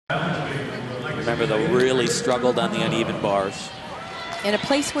Remember, they really struggled on the uneven bars. In a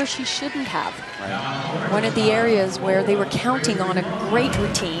place where she shouldn't have. Right. One of the areas where they were counting on a great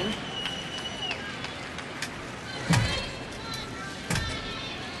routine.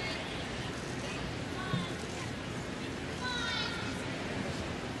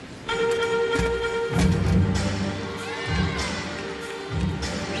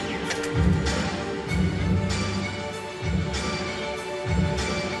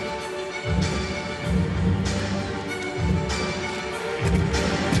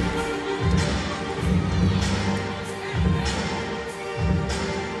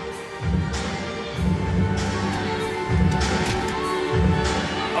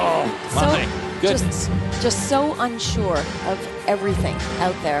 Just so unsure of everything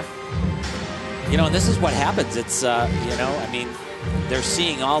out there. You know, and this is what happens. It's, you know, I mean, they're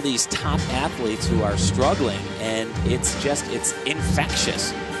seeing all these top athletes who are struggling, and it's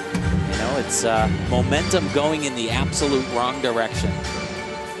infectious. You know, it's momentum going in the absolute wrong direction.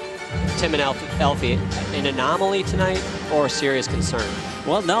 Tim and Elfie, an anomaly tonight or a serious concern?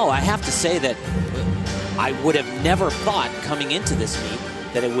 Well, no, I have to say that I would have never thought coming into this meet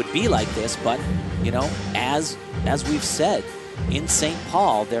that it would be like this, but you know, as we've said, in St.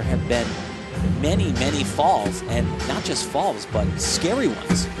 Paul, there have been many, many falls, and not just falls, but scary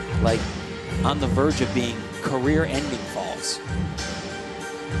ones, like on the verge of being career-ending falls,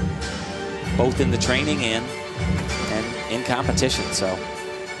 both in the training and in competition. So